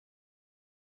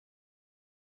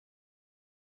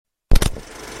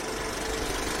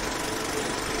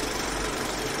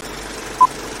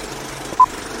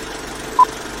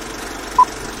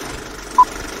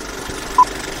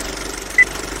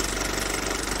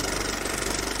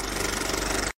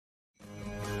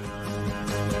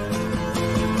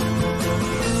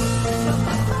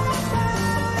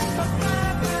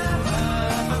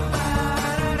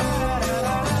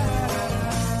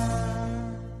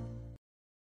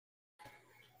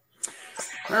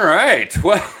All right.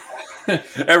 Well,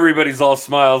 everybody's all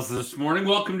smiles this morning.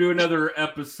 Welcome to another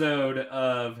episode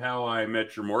of How I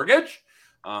Met Your Mortgage.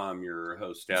 I'm your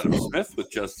host, Adam Smith, with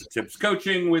Just the Tips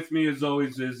Coaching. With me, as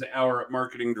always, is our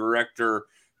marketing director,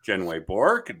 Jen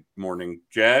Way-Bork. Good morning,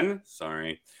 Jen.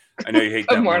 Sorry. I know you hate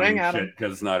that morning Adam. shit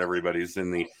because not everybody's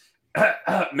in the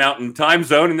mountain time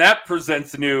zone, and that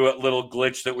presents a new little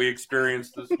glitch that we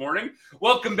experienced this morning.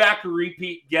 Welcome back, a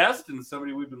repeat guest and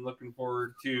somebody we've been looking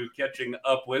forward to catching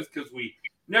up with because we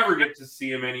never get to see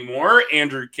him anymore.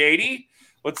 Andrew Cady,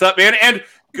 what's up, man? And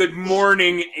good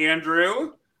morning,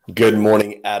 Andrew. Good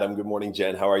morning, Adam. Good morning,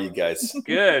 Jen. How are you guys?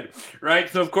 Good. Right.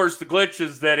 So, of course, the glitch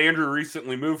is that Andrew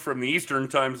recently moved from the Eastern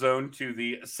time zone to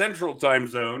the Central time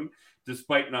zone,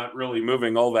 despite not really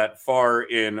moving all that far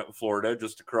in Florida,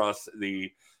 just across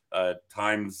the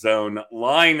time zone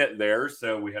line there.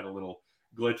 So we had a little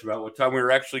glitch about what time we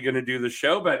were actually going to do the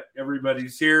show, but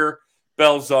everybody's here,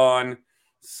 bells on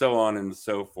and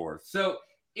so forth. So,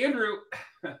 Andrew,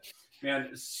 man,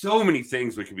 so many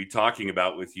things we could be talking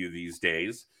about with you these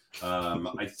days.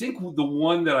 I think the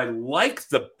one that I like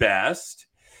the best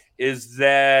is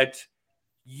that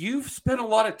you've spent a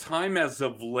lot of time as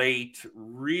of late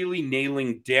really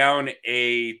nailing down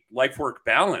a life-work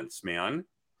balance, man.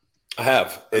 I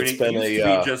have. It used to be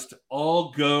just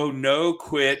all go, no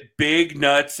quit, big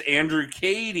nuts, Andrew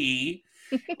Cady.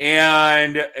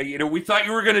 And, we thought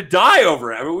you were going to die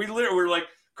over it. I mean, we were like,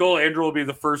 cool, Andrew will be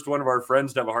the first one of our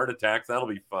friends to have a heart attack. That'll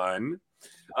be fun.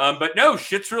 But no,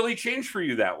 shit's really changed for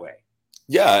you that way.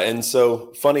 Yeah. And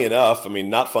so funny enough, I mean,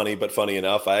 not funny, but funny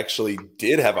enough, I actually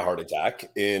did have a heart attack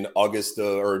in August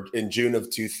or in June of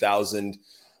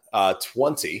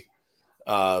 2020.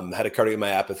 Had a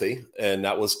cardiomyopathy. And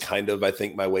that was kind of, I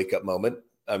think, my wake up moment.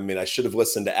 I mean, I should have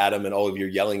listened to Adam and all of you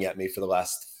yelling at me for the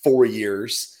last 4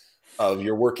 years of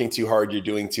you're working too hard. You're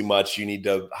doing too much. You need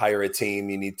to hire a team.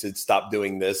 You need to stop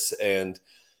doing this. And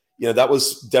that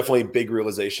was definitely a big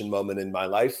realization moment in my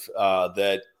life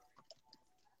that,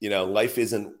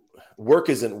 work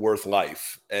isn't worth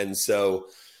life. And so,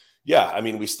 yeah, I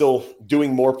mean, we're still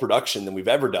doing more production than we've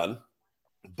ever done,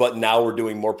 but now we're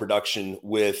doing more production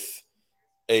with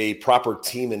a proper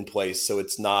team in place. So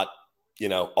it's not,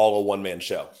 all a one-man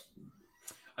show.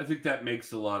 I think that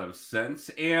makes a lot of sense.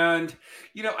 And,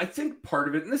 I think part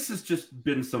of it, and this has just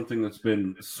been something that's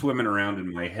been swimming around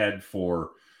in my head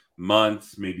for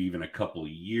months, maybe even a couple of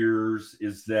years,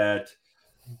 is that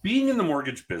being in the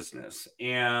mortgage business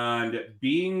and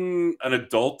being an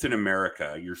adult in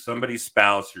America, you're somebody's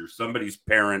spouse, you're somebody's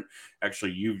parent.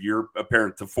 Actually, you're a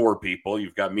parent to 4 people.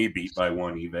 You've got me beat by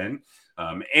 1 even.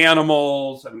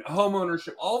 Animals, home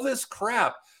ownership, all this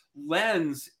crap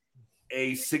lends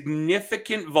a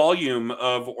significant volume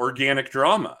of organic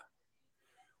drama.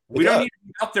 We don't need to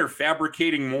be out there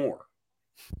fabricating more.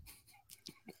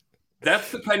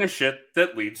 That's the kind of shit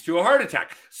that leads to a heart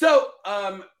attack. So,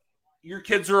 your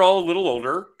kids are all a little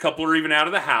older. A couple are even out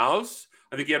of the house.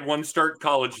 I think you had one start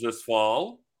college this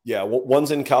fall. Yeah,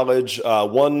 one's in college.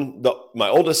 My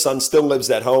oldest son still lives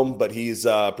at home, but he's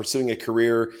pursuing a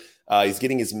career. He's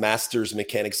getting his master's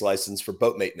mechanics license for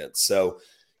boat maintenance. So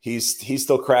he's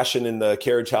still crashing in the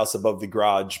carriage house above the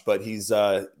garage, but he's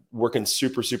working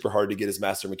super, super hard to get his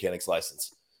master mechanics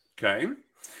license. Okay.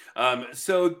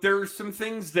 So there's some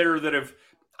things there that have,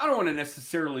 I don't want to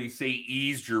necessarily say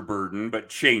eased your burden, but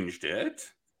changed it.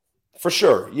 For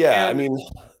sure. Yeah.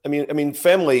 And,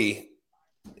 family,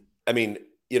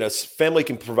 family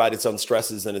can provide its own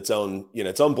stresses and its own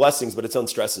blessings, but its own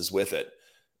stresses with it.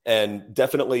 And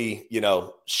definitely,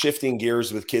 shifting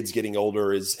gears with kids getting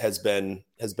older has been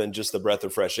just the breath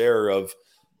of fresh air of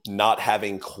not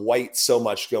having quite so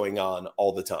much going on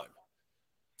all the time.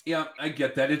 Yeah, I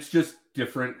get that. It's just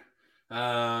different.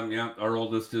 Our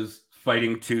oldest is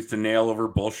fighting tooth and nail over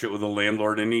bullshit with a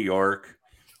landlord in New York.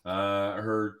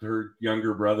 Her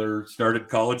younger brother started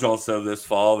college also this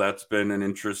fall. That's been an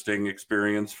interesting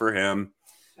experience for him.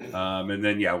 And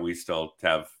then, we still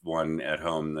have one at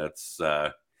home that's,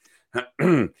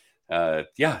 it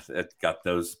got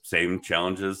those same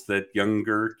challenges that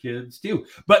younger kids do.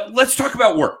 But let's talk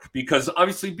about work, because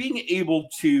obviously being able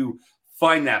to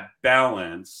find that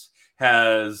balance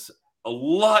has a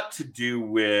lot to do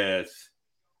with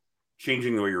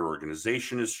changing the way your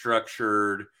organization is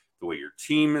structured, the way your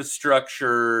team is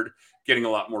structured, getting a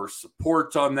lot more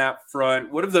support on that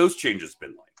front. What have those changes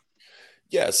been like?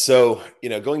 Yeah. So,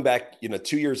 going back,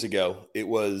 2 years ago, it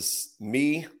was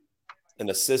me,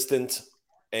 an assistant,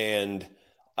 and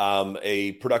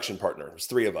a production partner. It was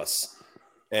 3 of us.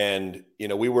 And,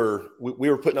 we were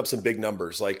putting up some big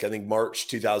numbers. Like I think March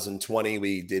 2020,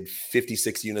 we did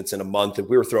 56 units in a month, and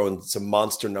we were throwing some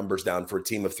monster numbers down for a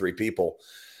team of 3 people.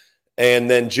 And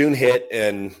then June hit,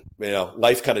 and,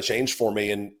 life kind of changed for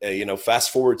me. And,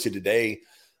 fast forward to today,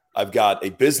 I've got a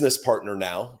business partner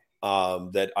now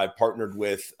that I partnered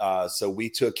with. So we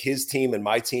took his team and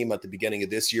my team at the beginning of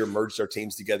this year, merged our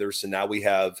teams together. So now we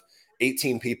have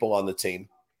 18 people on the team.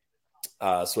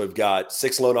 So we've got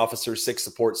 6 loan officers, 6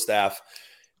 support staff.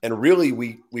 And really,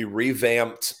 we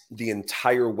revamped the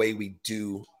entire way we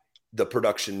do the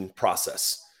production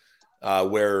process,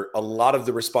 where a lot of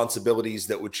the responsibilities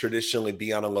that would traditionally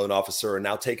be on a loan officer are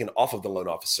now taken off of the loan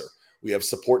officer. We have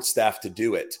support staff to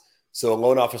do it. So a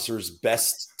loan officer's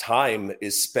best time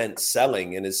is spent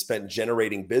selling and is spent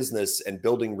generating business and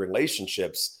building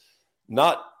relationships,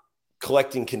 not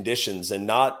collecting conditions and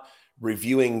not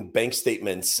reviewing bank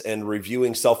statements and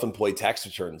reviewing self-employed tax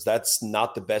returns. That's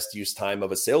not the best use time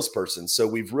of a salesperson. So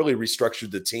we've really restructured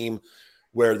the team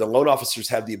where the loan officers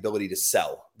have the ability to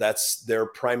sell. That's their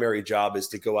primary job, is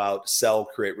to go out, sell,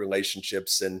 create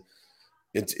relationships. And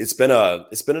it's been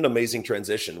an amazing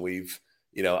transition. We've,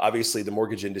 obviously the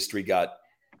mortgage industry got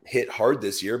hit hard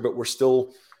this year, but we're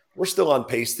still on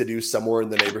pace to do somewhere in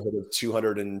the neighborhood of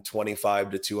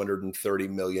 225 to 230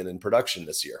 million in production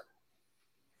this year.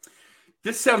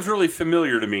 This sounds really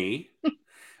familiar to me.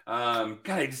 God,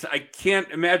 I can't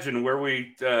imagine where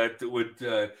we would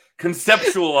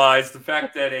conceptualize the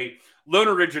fact that a loan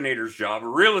originator's job, a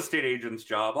real estate agent's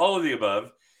job, all of the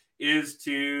above, is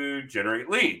to generate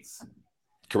leads.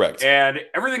 Correct. And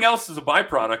everything else is a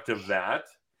byproduct of that.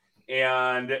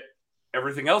 And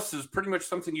everything else is pretty much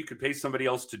something you could pay somebody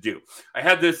else to do. I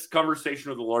had this conversation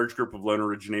with a large group of loan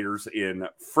originators in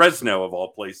Fresno, of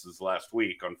all places, last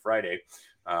week on Friday.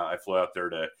 I flew out there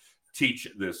to teach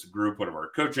this group. One of our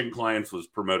coaching clients was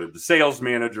promoted to sales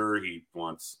manager. He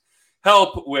wants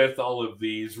help with all of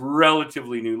these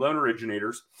relatively new loan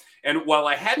originators. And while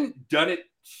I hadn't done it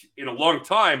in a long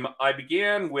time, I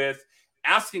began with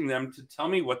asking them to tell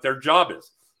me what their job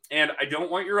is. And I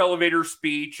don't want your elevator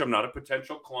speech. I'm not a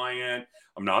potential client.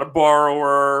 I'm not a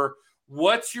borrower.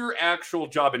 What's your actual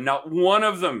job? And not one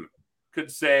of them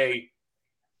could say,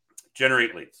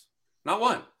 generate leads. Not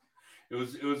one.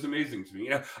 It was amazing to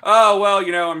me.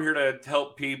 I'm here to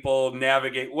help people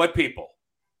navigate. What people?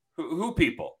 Who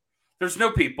people? There's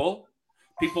no people.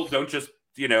 People don't just,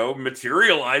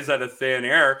 materialize out of thin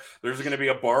air. There's going to be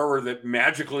a borrower that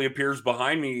magically appears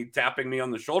behind me, tapping me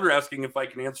on the shoulder, asking if I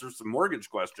can answer some mortgage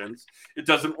questions. It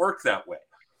doesn't work that way.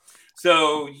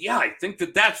 So, yeah, I think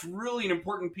that that's really an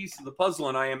important piece of the puzzle,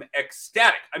 and I am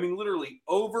ecstatic. I mean, literally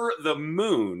over the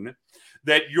moon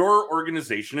that your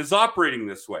organization is operating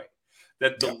this way.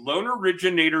 That the loan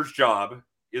originator's job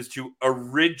is to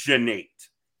originate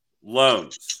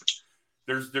loans.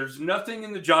 There's nothing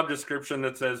in the job description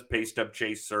that says pay stub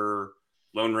chaser,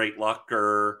 loan rate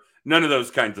locker, none of those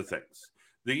kinds of things.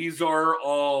 These are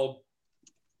all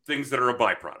things that are a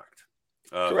byproduct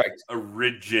of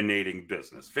originating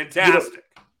business. Fantastic.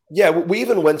 We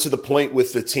even went to the point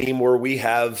with the team where we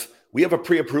have a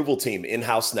pre-approval team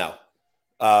in-house now.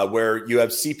 Where you have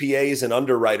CPAs and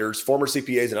underwriters, former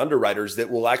CPAs and underwriters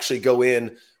that will actually go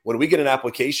in when we get an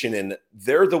application in.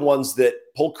 They're the ones that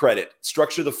pull credit,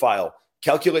 structure the file,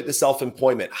 calculate the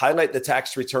self-employment, highlight the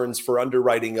tax returns for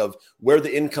underwriting of where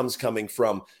the income's coming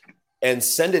from, and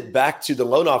send it back to the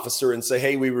loan officer and say,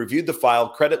 hey, we reviewed the file.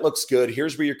 Credit looks good.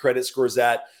 Here's where your credit score's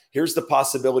at. Here's the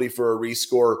possibility for a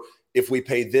rescore if we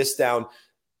pay this down.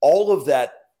 All of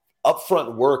that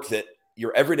upfront work that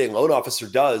your everyday loan officer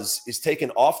does is taken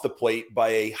off the plate by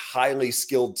a highly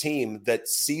skilled team that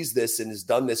sees this and has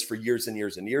done this for years and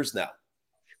years and years now.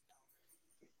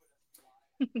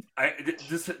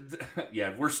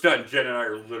 We're stunned. Jen and I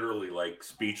are literally like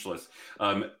speechless.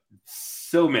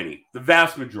 So many, the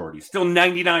vast majority, still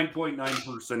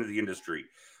 99.9% of the industry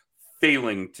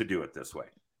failing to do it this way.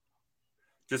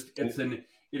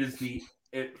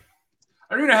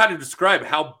 I don't even know how to describe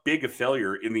how big a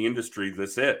failure in the industry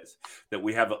this is, that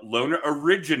we have loan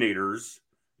originators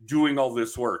doing all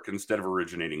this work instead of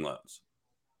originating loans.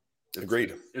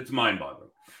 Agreed. It's mind-boggling.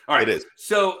 All right. It is.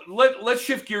 So let's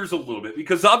shift gears a little bit,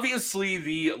 because obviously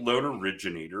the loan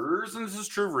originators, and this is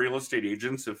true of real estate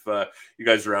agents, if you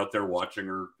guys are out there watching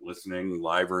or listening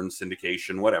live or in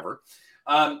syndication, whatever,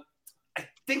 I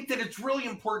think that it's really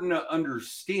important to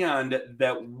understand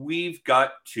that we've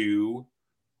got to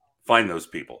find those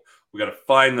people. We got to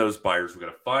find those buyers. We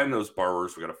got to find those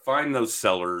borrowers. We got to find those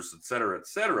sellers, et cetera, et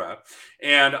cetera.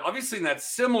 And obviously in that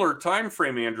similar time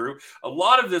frame, Andrew, a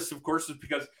lot of this, of course, is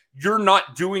because you're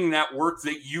not doing that work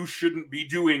that you shouldn't be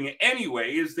doing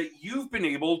anyway, is that you've been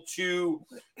able to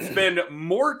spend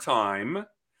more time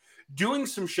doing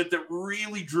some shit that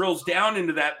really drills down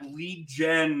into that lead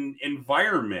gen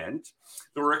environment.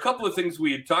 There were a couple of things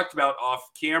we had talked about off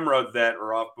camera that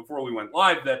are off before we went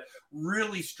live that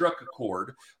really struck a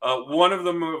chord. One of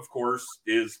them, of course,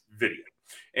 is video.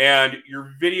 And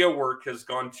your video work has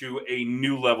gone to a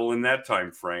new level in that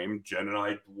time frame. Jen and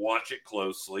I watch it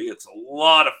closely. It's a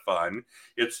lot of fun.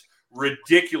 It's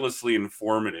ridiculously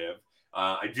informative.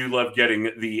 I do love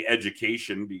getting the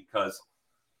education because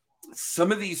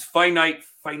some of these finite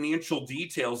financial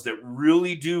details that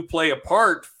really do play a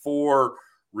part for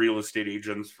real estate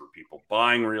agents, for people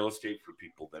buying real estate, for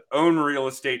people that own real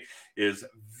estate is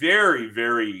very,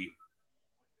 very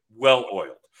well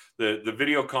oiled. The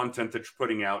video content that you're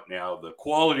putting out now, the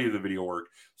quality of the video work,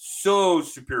 so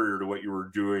superior to what you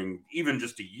were doing even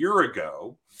just a year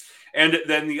ago. And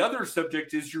then the other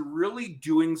subject is you're really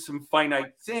doing some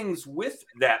finite things with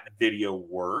that video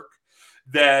work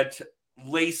that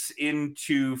lace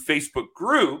into Facebook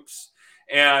groups.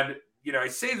 And, you know, I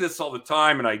say this all the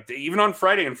time, and I even on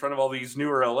Friday in front of all these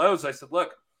newer LOs, I said,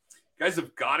 look, you guys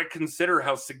have got to consider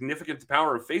how significant the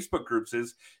power of Facebook groups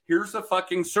is. Here's a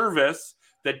fucking service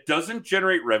that doesn't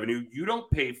generate revenue. You don't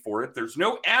pay for it. There's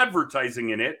no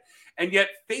advertising in it. And yet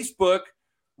Facebook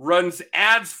runs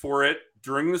ads for it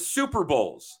during the Super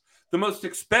Bowls. The most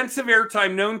expensive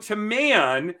airtime known to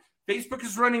man, Facebook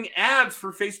is running ads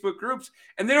for Facebook groups,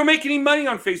 and they don't make any money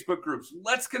on Facebook groups.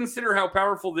 Let's consider how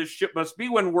powerful this shit must be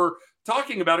when we're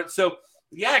talking about it. So,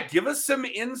 yeah, give us some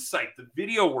insight. The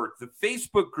video work, the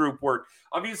Facebook group work.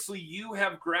 Obviously, you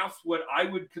have grasped what I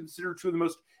would consider two of the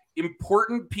most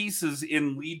important pieces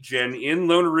in lead gen, in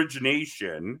loan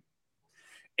origination.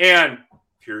 And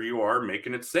here you are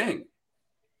making it sing.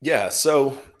 Yeah.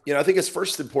 So, you know, I think it's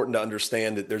first important to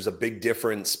understand that there's a big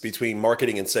difference between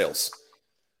marketing and sales.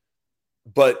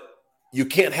 But you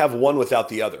can't have one without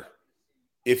the other.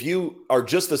 If you are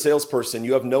just a salesperson,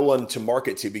 you have no one to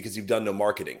market to because you've done no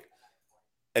marketing.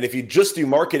 And if you just do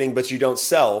marketing, but you don't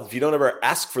sell, if you don't ever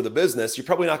ask for the business, you're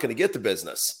probably not going to get the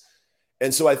business.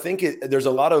 And so I think there's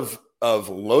a lot of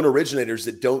loan originators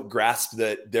that don't grasp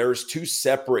that there's two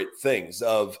separate things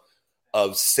of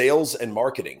sales and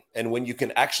marketing. And when you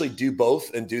can actually do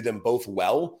both and do them both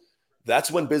well, that's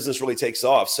when business really takes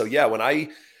off. So yeah, when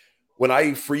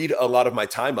I freed a lot of my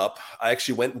time up, I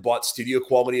actually went and bought studio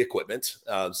quality equipment.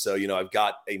 So, you know, I've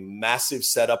got a massive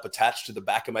setup attached to the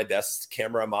back of my desk. It's the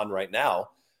camera I'm on right now.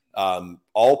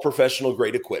 All professional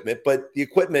grade equipment, but the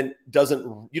equipment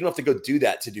you don't have to go do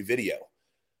that to do video.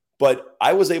 But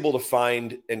I was able to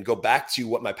find and go back to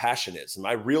what my passion is. And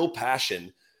my real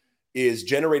passion is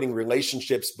generating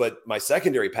relationships. But my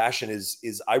secondary passion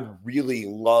is I really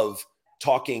love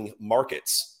talking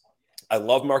markets. I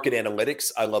love market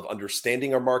analytics. I love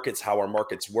understanding our markets, how our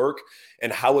markets work,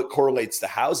 and how it correlates to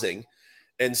housing.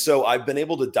 And so I've been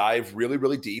able to dive really,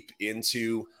 really deep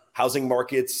into housing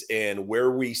markets and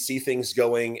where we see things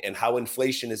going and how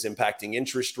inflation is impacting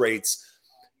interest rates.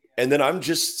 And then I'm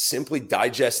just simply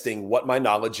digesting what my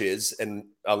knowledge is and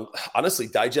honestly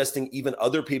digesting even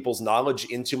other people's knowledge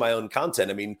into my own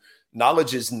content. I mean,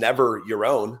 knowledge is never your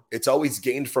own. It's always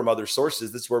gained from other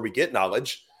sources. That's where we get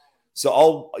knowledge.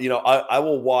 So I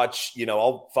will watch,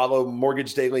 I'll follow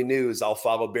Mortgage Daily News. I'll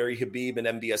follow Barry Habib and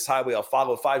MBS Highway. I'll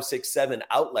follow 5, 6, 7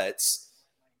 outlets.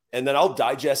 And then I'll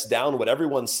digest down what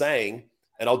everyone's saying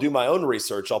and I'll do my own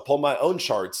research. I'll pull my own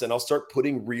charts and I'll start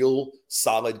putting real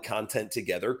solid content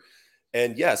together.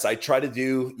 And yes, I try to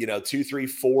do, 2, 3,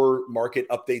 4 market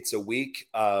updates a week.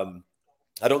 I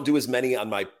don't do as many on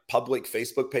my public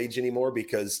Facebook page anymore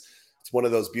because it's one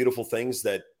of those beautiful things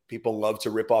that people love to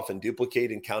rip off and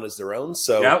duplicate and count as their own.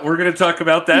 So yeah, we're going to talk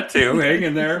about that too. Hang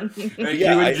in there.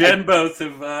 You and Jen both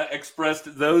have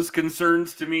expressed those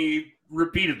concerns to me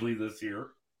repeatedly this year.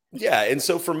 Yeah. And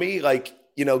so for me,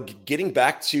 getting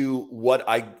back to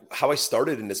how I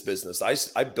started in this business,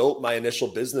 I built my initial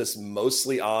business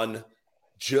mostly on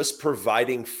just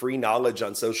providing free knowledge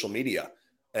on social media.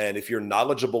 And if you're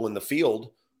knowledgeable in the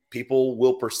field, people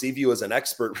will perceive you as an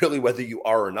expert, really, whether you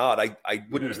are or not. I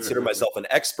wouldn't consider myself an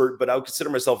expert, but I would consider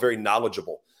myself very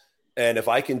knowledgeable. And if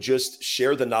I can just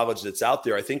share the knowledge that's out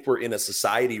there, I think we're in a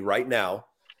society right now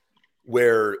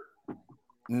where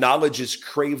knowledge is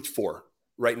craved for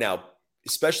right now,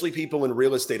 especially people in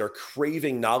real estate are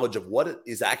craving knowledge of what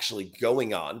is actually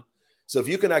going on. So if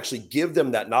you can actually give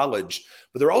them that knowledge,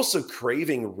 but they're also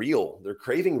craving real, they're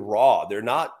craving raw. They're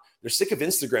not They're sick of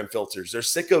Instagram filters. They're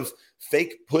sick of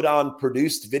fake put on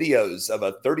produced videos of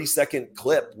a 30-second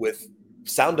clip with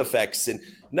sound effects. And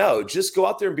no, just go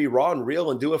out there and be raw and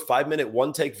real and do a 5-minute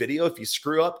one-take video. If you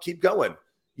screw up, keep going.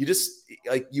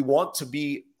 You want to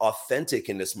be authentic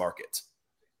in this market.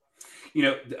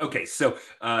 Okay, so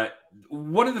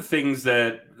one of the things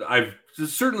that I've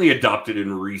certainly adopted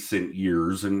in recent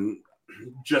years, and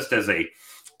just as a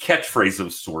catchphrase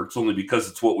of sorts, only because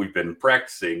it's what we've been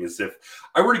practicing, is if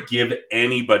I were to give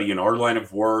anybody in our line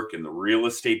of work in the real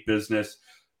estate business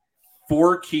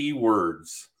 4 key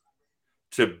words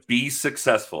to be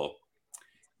successful,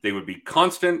 they would be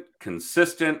constant,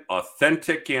 consistent,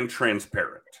 authentic, and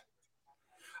transparent.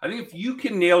 I think if you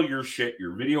can nail your shit,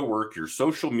 your video work, your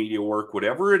social media work,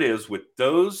 whatever it is, with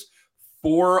those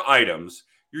 4 items,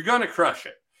 you're going to crush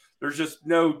it. There's just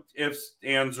no ifs,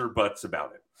 ands, or buts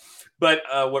about it. But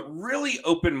what really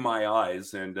opened my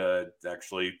eyes, and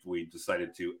actually we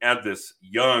decided to add this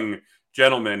young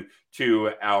gentleman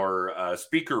to our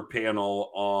speaker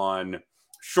panel on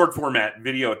short format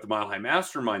video at the Mile High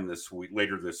Mastermind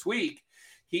later this week.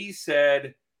 He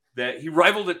said that he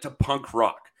rivaled it to punk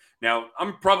rock. Now,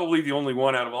 I'm probably the only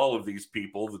one out of all of these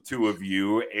people, the 2 of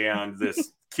you and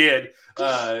this kid,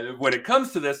 when it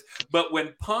comes to this. But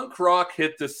when punk rock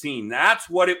hit the scene, that's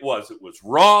what it was. It was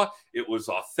raw. It was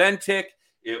authentic.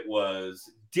 It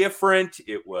was different.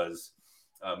 It was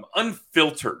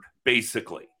unfiltered,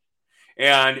 basically.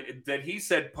 And that he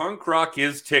said punk rock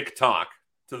is TikTok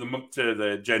to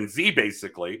the Gen Z,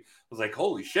 basically. I was like,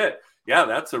 holy shit. Yeah,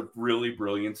 that's a really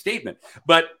brilliant statement.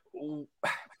 But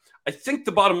I think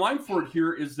the bottom line for it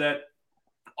here is that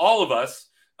all of us,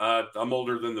 I'm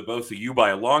older than the both of you by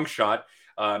a long shot,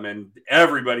 and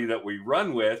everybody that we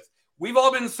run with, we've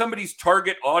all been somebody's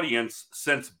target audience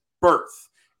since birth,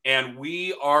 and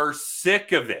we are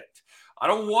sick of it. I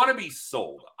don't want to be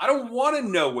sold. I don't want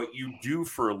to know what you do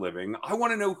for a living. I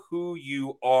want to know who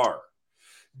you are.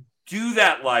 Do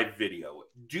that live video.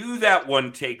 Do that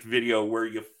one-take video where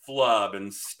you flub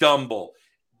and stumble.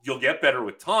 You'll get better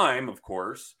with time, of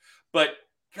course. But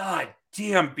God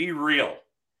damn, be real.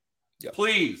 Yep.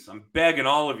 Please, I'm begging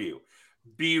all of you,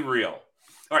 be real.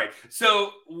 All right,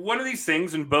 so one of these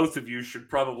things, and both of you should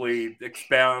probably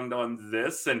expound on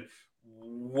this and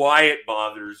why it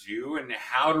bothers you and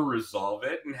how to resolve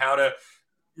it and how to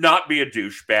not be a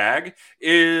douchebag,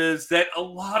 is that a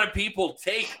lot of people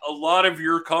take a lot of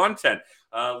your content.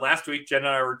 Last week, Jen and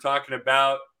I were talking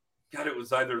about, God, it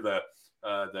was either the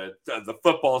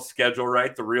football schedule,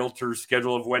 right? The realtor's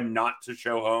schedule of when not to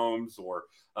show homes, or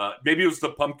maybe it was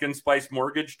the pumpkin spice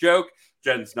mortgage joke.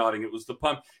 Jen's nodding. It was the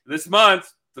pump. This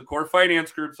month, the Core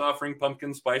Finance Group's offering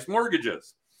pumpkin spice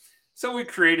mortgages. So we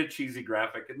create a cheesy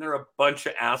graphic, and there are a bunch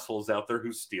of assholes out there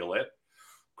who steal it,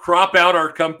 crop out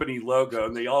our company logo,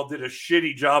 and they all did a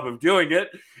shitty job of doing it,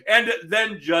 and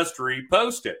then just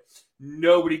repost it.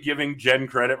 Nobody giving Jen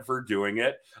credit for doing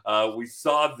it. We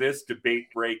saw this debate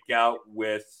break out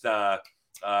with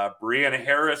Brianna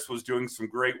Harris was doing some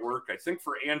great work, I think,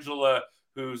 for Angela,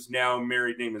 whose now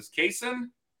married name is Kaysen.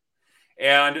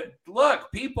 And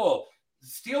look, people,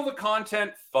 steal the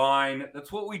content, fine.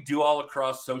 That's what we do all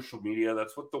across social media.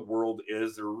 That's what the world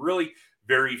is. There are really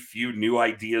very few new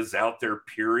ideas out there,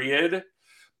 period.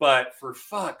 But for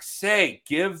fuck's sake,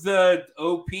 give the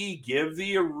OP, give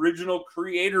the original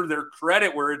creator their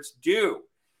credit where it's due.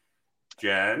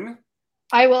 Jen?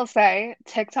 I will say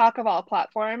TikTok of all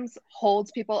platforms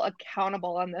holds people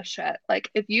accountable on this shit. Like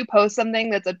if you post something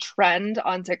that's a trend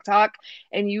on TikTok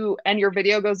and your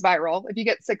video goes viral, if you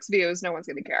get 6 views, no one's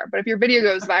going to care. But if your video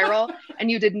goes viral and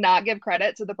you did not give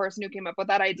credit to the person who came up with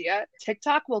that idea,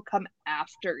 TikTok will come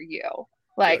after you.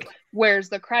 Like, where's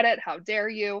the credit? How dare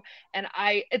you? And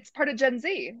it's part of Gen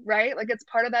Z, right? Like it's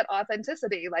part of that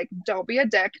authenticity. Like, don't be a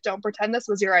dick. Don't pretend this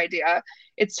was your idea.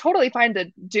 It's totally fine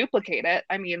to duplicate it.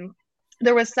 I mean,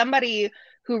 there was somebody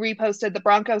who reposted the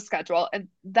Broncos schedule, and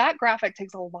that graphic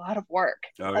takes a lot of work,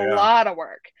 a lot of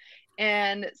work.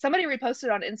 And somebody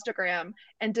reposted on Instagram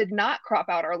and did not crop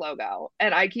out our logo.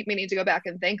 And I keep meaning to go back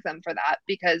and thank them for that,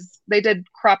 because they did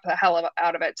crop the hell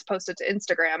out of it to post it to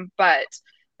Instagram, but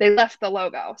they left the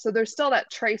logo. So there's still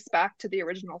that trace back to the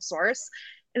original source.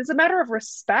 And it's a matter of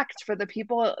respect for the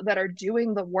people that are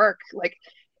doing the work. Like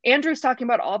Andrew's talking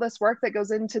about all this work that goes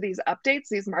into these updates,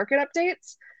 these market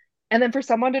updates. And then for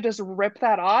someone to just rip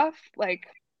that off, like,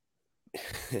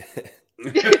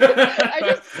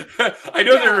 I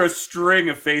know there are a string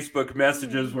of Facebook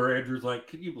messages where Andrew's like,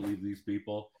 can you believe these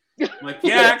people? I'm like,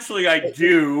 yeah, actually I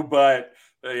do, but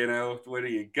what are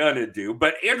you gonna do?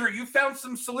 But Andrew, you found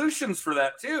some solutions for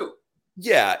that too.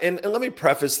 Yeah, and let me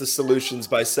preface the solutions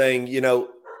by saying,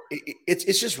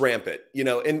 it's just rampant, you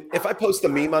know. And if I post a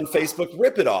meme on Facebook,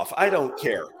 rip it off. I don't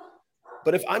care.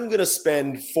 But if I'm going to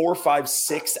spend 4, 5,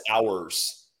 6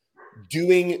 hours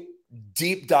doing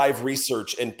deep dive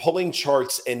research and pulling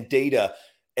charts and data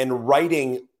and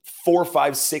writing 4,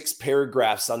 5, 6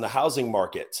 paragraphs on the housing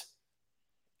market,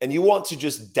 and you want to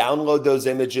just download those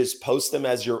images, post them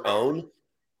as your own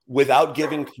without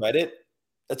giving credit,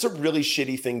 that's a really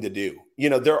shitty thing to do. You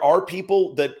know, there are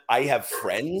people that I have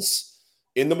friends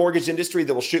in the mortgage industry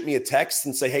that will shoot me a text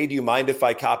and say, hey, do you mind if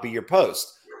I copy your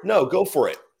post? No, go for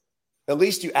it. At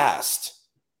least you asked.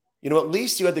 You know, at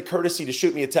least you had the courtesy to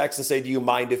shoot me a text and say, do you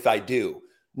mind if I do?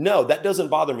 No, that doesn't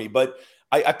bother me. But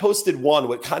I posted one,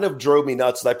 what kind of drove me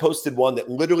nuts is I posted one that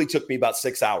literally took me about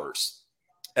 6 hours.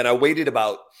 And I waited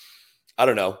about, I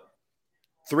don't know,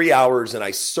 3 hours, and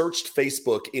I searched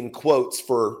Facebook in quotes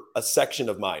for a section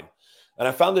of mine. And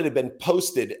I found it had been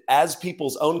posted as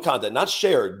people's own content, not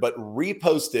shared, but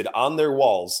reposted on their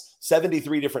walls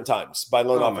 73 different times by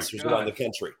loan officers around the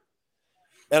country.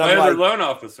 And by other loan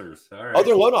officers. All right.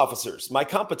 Other loan officers, my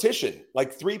competition,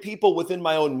 like 3 people within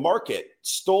my own market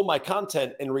stole my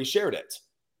content and reshared it.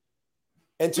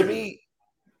 And to me,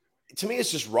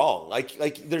 it's just wrong.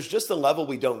 Like there's just a level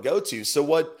we don't go to. So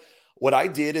what I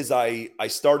did is I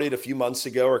started a few months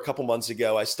ago or a couple months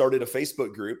ago, I started a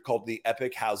Facebook group called the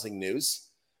Epic Housing News.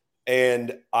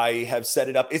 And I have set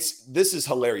it up. This is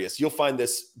hilarious. You'll find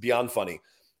this beyond funny.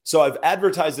 So I've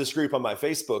advertised this group on my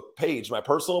Facebook page, my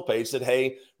personal page, said,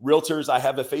 hey, realtors, I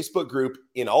have a Facebook group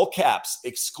in all caps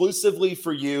exclusively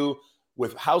for you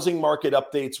with housing market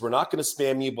updates. We're not going to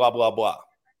spam you, blah, blah, blah.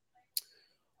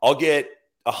 I'll get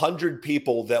 100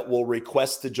 people that will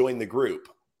request to join the group.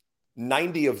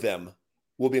 90 of them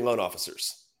will be loan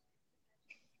officers.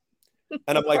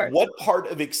 And I'm like, what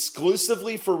part of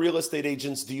exclusively for real estate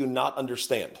agents do you not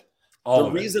understand? All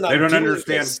of it. They don't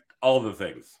understand all the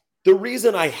things. The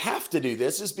reason I have to do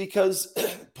this is because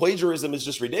plagiarism is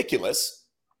just ridiculous,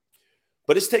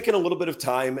 but it's taken a little bit of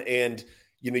time. And,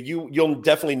 you know, you'll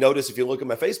definitely notice if you look at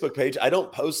my Facebook page, I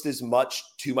don't post as much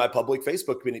to my public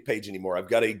Facebook page anymore. I've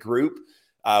got a group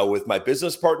with my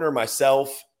business partner,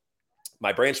 myself,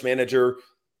 my branch manager,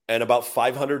 and about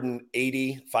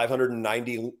 580,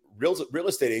 590 real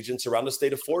estate agents around the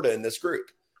state of Florida in this group.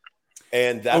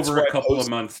 And that's over a couple of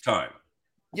months' time.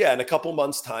 Yeah, in a couple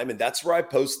months' time. And that's where I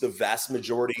post the vast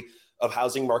majority of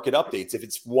housing market updates. If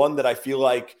it's one that I feel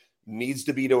like needs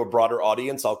to be to a broader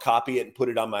audience, I'll copy it and put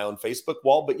it on my own Facebook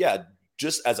wall. But yeah,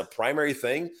 just as a primary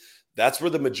thing, that's where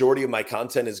the majority of my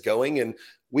content is going. And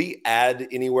we add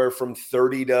anywhere from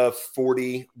 30 to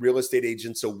 40 real estate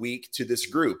agents a week to this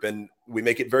group. And we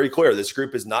make it very clear, this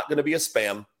group is not going to be a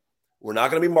spam. We're not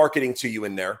going to be marketing to you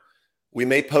in there. We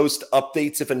may post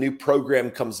updates if a new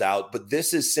program comes out, but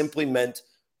this is simply meant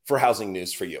for housing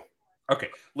news for you. Okay,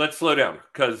 let's slow down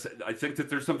because I think that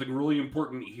there's something really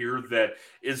important here that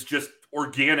is just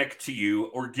organic to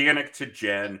you, organic to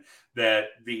Jen, that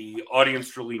the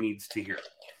audience really needs to hear.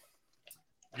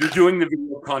 You're doing the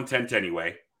video content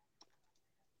anyway.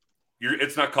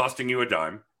 It's not costing you a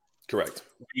dime. Correct.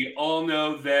 We all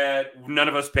know that none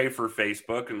of us pay for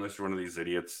Facebook unless you're one of these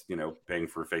idiots, you know, paying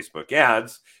for Facebook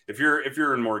ads. If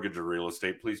you're in mortgage or real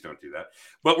estate, please don't do that.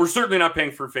 But we're certainly not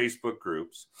paying for Facebook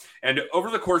groups. And over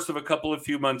the course of a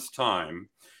few months' time,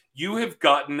 you have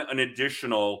gotten an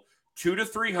additional 200 to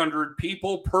 300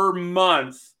 people per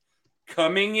month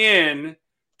coming in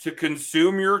to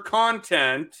consume your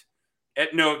content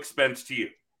at no expense to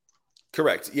you.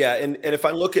 Correct. Yeah. And if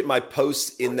I look at my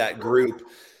posts in that group,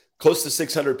 close to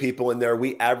 600 people in there,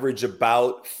 we average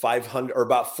about 500 or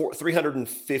about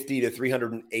 350 to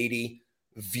 380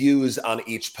 views on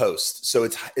each post. So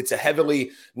it's a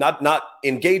heavily, not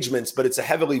engagements, but it's a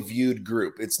heavily viewed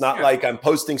group. It's not like I'm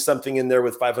posting something in there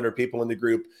with 500 people in the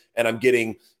group and I'm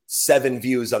getting 7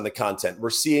 views on the content. We're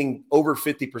seeing over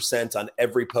 50% on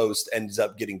every post ends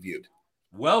up getting viewed.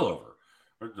 Well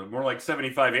over, more like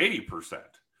 75, 80%.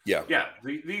 Yeah. Yeah.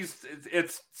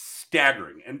 It's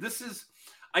staggering. And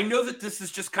I know that this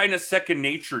is just kind of second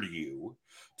nature to you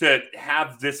to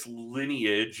have this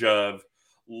lineage of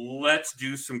let's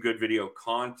do some good video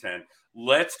content.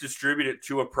 Let's distribute it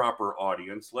to a proper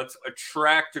audience. Let's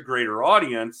attract a greater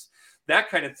audience, that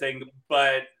kind of thing.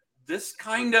 But this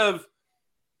kind of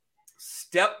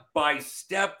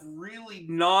step-by-step, really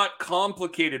not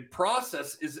complicated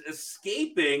process is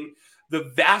escaping the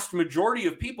vast majority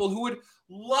of people who would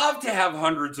love to have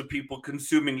hundreds of people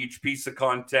consuming each piece of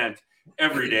content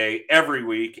every day, every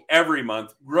week, every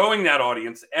month, growing that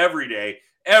audience every day,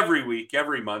 every week,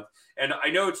 every month. And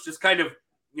I know it's just kind of,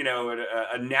 you know,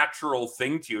 a natural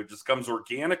thing to you. It just comes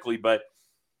organically, but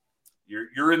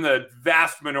you're in the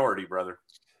vast minority, brother.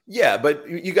 Yeah, but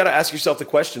you got to ask yourself the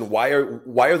question, why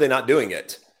are they not doing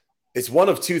it? It's one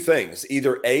of two things.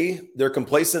 Either A, they're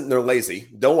complacent and they're lazy,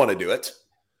 don't want to do it,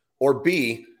 or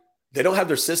B, they don't have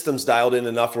their systems dialed in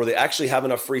enough where they actually have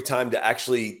enough free time to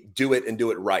actually do it and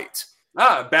do it right.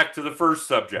 Back to the first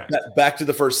subject. Back to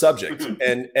the first subject.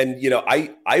 and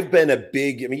I've been a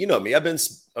big, you know me,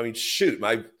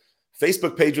 my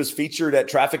Facebook page was featured at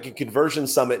Traffic and Conversion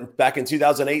Summit back in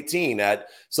 2018 at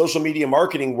Social Media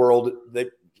Marketing World.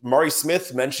 Mari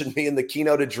Smith mentioned me in the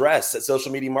keynote address at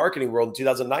Social Media Marketing World in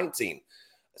 2019.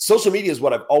 Social media is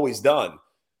what I've always done.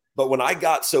 But when I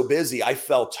got so busy, I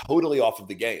fell totally off of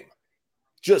the game.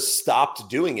 Just stopped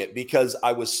doing it because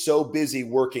I was so busy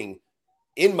working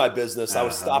in my business. I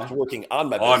was stopped working on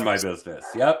my business. On my business.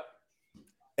 Yep.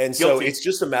 And so it's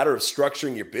just a matter of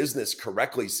structuring your business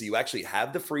correctly so you actually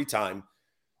have the free time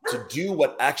to do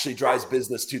what actually drives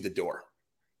business to the door.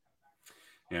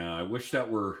 Yeah, I wish that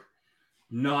were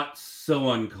not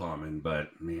so uncommon, but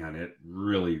man, it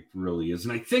really, really is.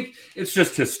 And I think it's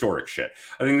just historic shit.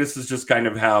 I think this is just kind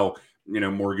of how,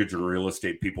 mortgage and real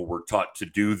estate people were taught to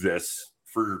do this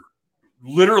for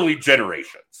literally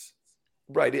generations.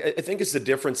 Right. I think it's the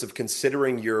difference of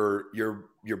considering your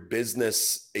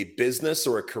business a business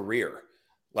or a career.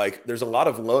 Like there's a lot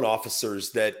of loan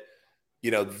officers that,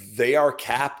 they are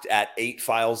capped at 8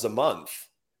 files a month.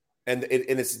 And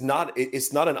it's not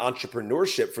an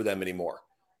entrepreneurship for them anymore.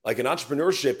 Like an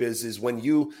entrepreneurship is when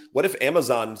what if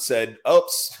Amazon said,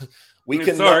 oops, we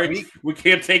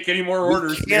can't take any more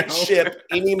orders. We can't ship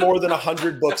any more than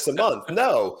 100 books a month.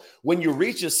 No, when you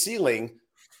reach a ceiling,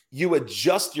 you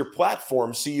adjust your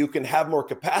platform so you can have more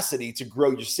capacity to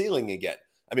grow your ceiling again.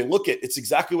 I mean, it's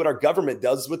exactly what our government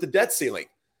does with the debt ceiling.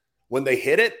 When they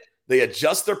hit it, they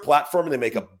adjust their platform and they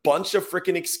make a bunch of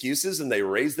freaking excuses and they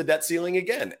raise the debt ceiling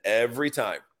again every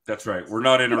time. That's right. We're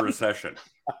not in a recession.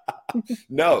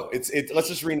 No, let's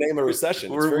just rename a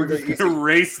recession. We're going to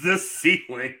raise this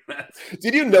ceiling.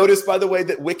 Did you notice, by the way,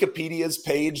 that Wikipedia's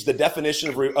page, the definition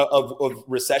of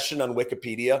recession on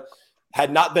Wikipedia,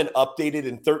 had not been updated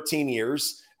in 13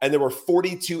 years, and there were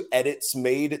 42 edits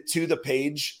made to the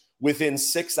page within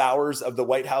 6 hours of the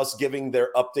White House giving their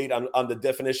update on the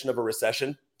definition of a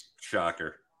recession?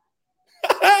 Shocker.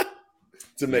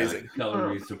 It's amazing. Yeah,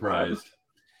 color me surprised.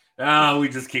 We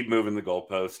just keep moving the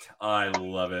goalpost. I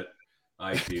love it.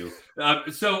 I do.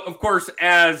 So, of course,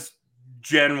 as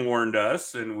Jen warned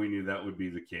us, and we knew that would be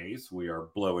the case, we are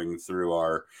blowing through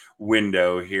our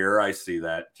window here. I see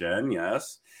that, Jen.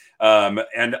 Yes.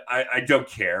 And I don't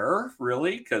care,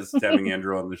 really, because having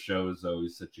Andrew on the show is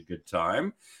always such a good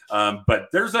time. But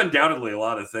there's undoubtedly a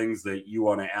lot of things that you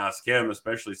want to ask him,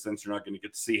 especially since you're not going to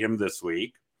get to see him this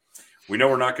week. We know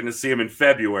we're not going to see him in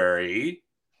February.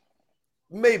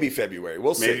 Maybe February.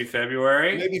 We'll see. Maybe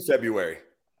February.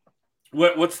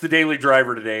 What's the daily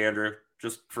driver today, Andrew?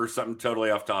 Just for something totally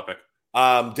off topic.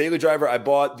 Daily driver, I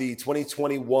bought the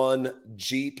 2021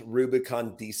 Jeep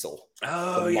Rubicon Diesel.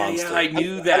 Oh, yeah, I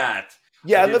knew that.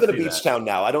 I live in a beach town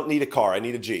now. I don't need a car. I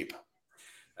need a Jeep.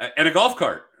 And a golf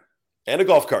cart.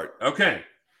 Okay.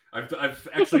 I've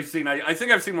actually seen, I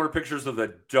think I've seen more pictures of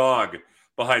the dog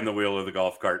behind the wheel of the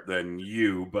golf cart than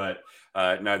you, but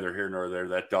neither here nor there.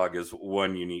 That dog is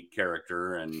one unique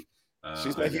character, and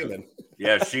she's my human.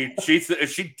 Yeah, she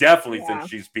definitely thinks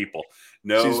she's people.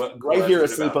 No, she's right here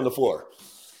asleep on the floor.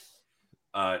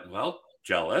 Well,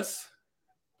 jealous.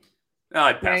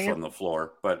 I'd pass on the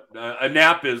floor, but a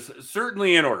nap is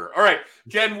certainly in order. All right,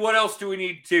 Jen, what else do we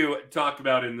need to talk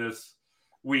about in this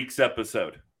week's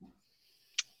episode?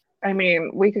 I mean,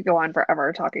 we could go on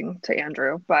forever talking to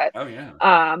Andrew, but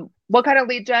what kind of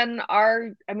lead gen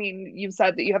you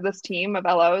said that you have this team of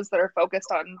LOs that are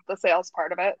focused on the sales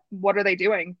part of it. What are they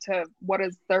doing what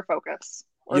is their focus?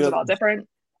 Or is it all different?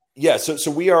 Yeah. So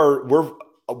we're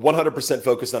 100%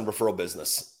 focused on referral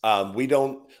business. We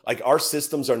don't our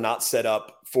systems are not set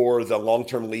up for the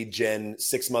long-term lead gen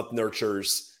 6-month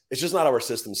nurtures. It's just not our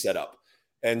system set up.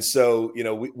 And so,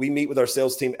 we meet with our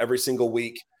sales team every single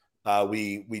week.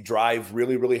 We drive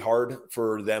really, really hard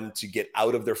for them to get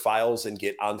out of their files and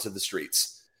get onto the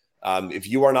streets. If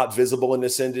you are not visible in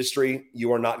this industry,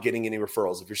 you are not getting any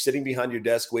referrals. If you're sitting behind your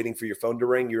desk waiting for your phone to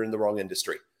ring, you're in the wrong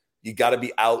industry. You got to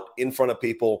be out in front of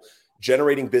people,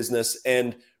 generating business,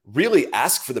 and really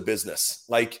ask for the business.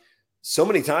 So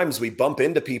many times we bump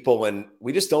into people and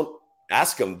we just don't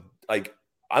ask them.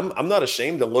 I'm not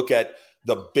ashamed to look at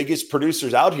the biggest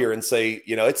producers out here and say,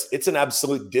 it's an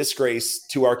absolute disgrace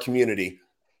to our community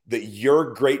that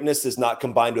your greatness is not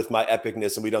combined with my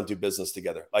epicness and we don't do business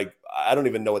together. I don't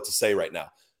even know what to say right now.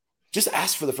 Just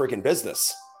ask for the freaking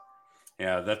business.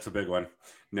 Yeah, that's a big one.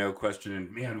 No question.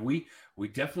 And man, we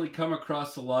definitely come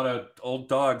across a lot of old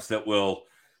dogs that will,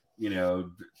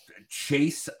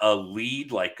 chase a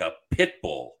lead like a pit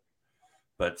bull,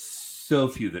 but so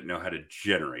few that know how to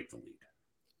generate the lead.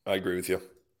 I agree with you.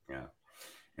 Yeah.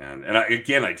 And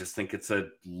I just think it's a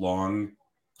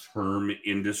long-term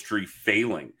industry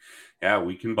failing. Yeah,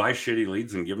 we can buy shitty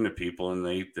leads and give them to people, and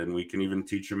then we can even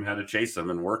teach them how to chase them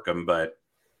and work them, but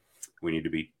we need to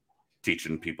be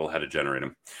teaching people how to generate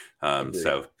them.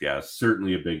 So, yeah,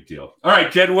 certainly a big deal. All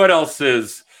right, Jed, what else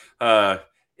is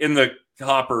in the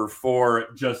hopper for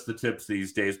Just the Tips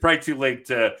these days? Probably too late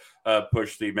to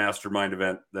push the mastermind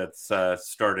event that's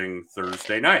starting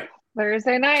Thursday night.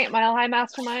 Thursday night, Mile High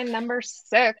Mastermind number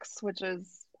 6, which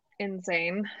is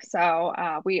insane.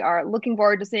 So we are looking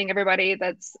forward to seeing everybody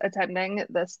that's attending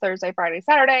this Thursday, Friday,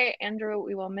 Saturday. Andrew,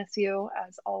 we will miss you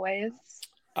as always.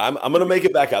 I'm going to make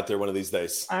it back out there one of these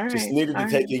days. All right, just needed to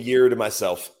take a year to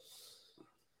myself.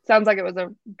 Sounds like it was a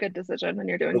good decision, and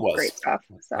you're doing great stuff.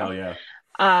 So, hell yeah.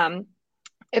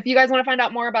 If you guys want to find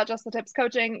out more about Just the Tips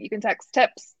coaching, you can text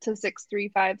TIPS to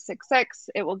 63566.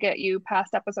 It will get you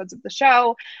past episodes of the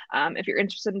show. If you're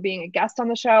interested in being a guest on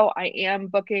the show, I am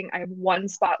booking. I have 1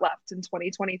 spot left in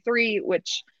 2023,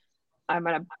 which I'm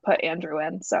going to put Andrew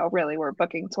in. So really, we're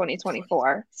booking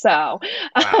 2024. So,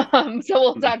 wow. So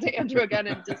we'll talk to Andrew again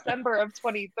in December of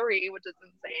 23, which is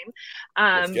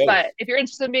insane. But if you're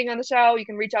interested in being on the show, you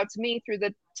can reach out to me through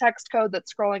the text code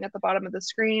that's scrolling at the bottom of the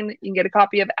screen. You can get a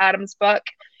copy of Adam's book.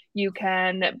 You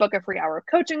can book a free hour of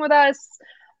coaching with us.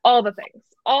 All the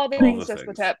things, just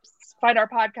the tips. Find our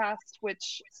podcast,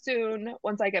 which soon,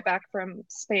 once I get back from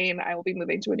Spain, I will be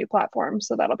moving to a new platform.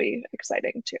 So that'll be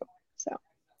exciting too. So.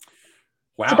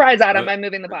 Wow. Surprise, Adam, I'm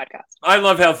moving the podcast. I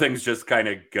love how things just kind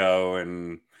of go,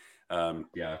 and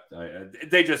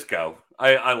they just go.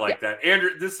 I like that.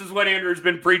 Andrew, this is what Andrew's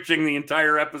been preaching the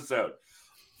entire episode.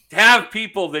 Have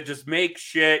people that just make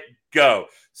shit go.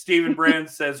 Stephen Brand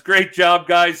says, great job,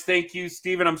 guys. Thank you,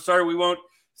 Stephen. I'm sorry we won't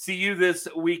see you this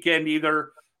weekend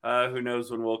either. Who knows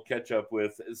when we'll catch up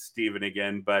with Stephen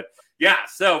again. But yeah,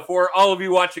 so for all of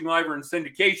you watching live or in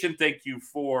syndication, thank you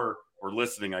for, or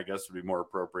listening, I guess would be more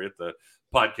appropriate. The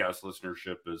podcast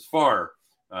listenership is far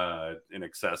in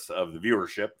excess of the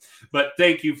viewership. But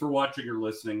thank you for watching or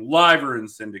listening live or in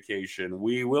syndication.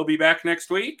 We will be back next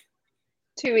week.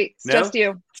 2 weeks, just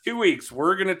you. 2 weeks.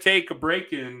 We're going to take a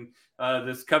break in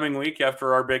this coming week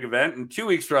after our big event. And 2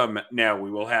 weeks from now, we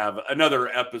will have another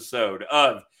episode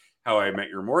of How I Met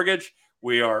Your Mortgage.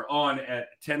 We are on at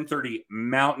 10:30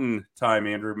 Mountain Time,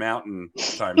 Andrew. Mountain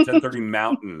Time, 10:30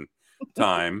 Mountain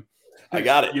Time. I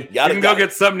got it. You can go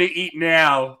get something to eat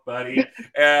now, buddy.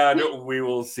 And we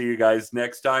will see you guys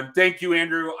next time. Thank you,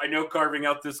 Andrew. I know carving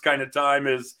out this kind of time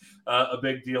is a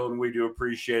big deal, and we do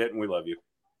appreciate it, and we love you.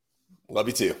 Love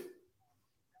you too.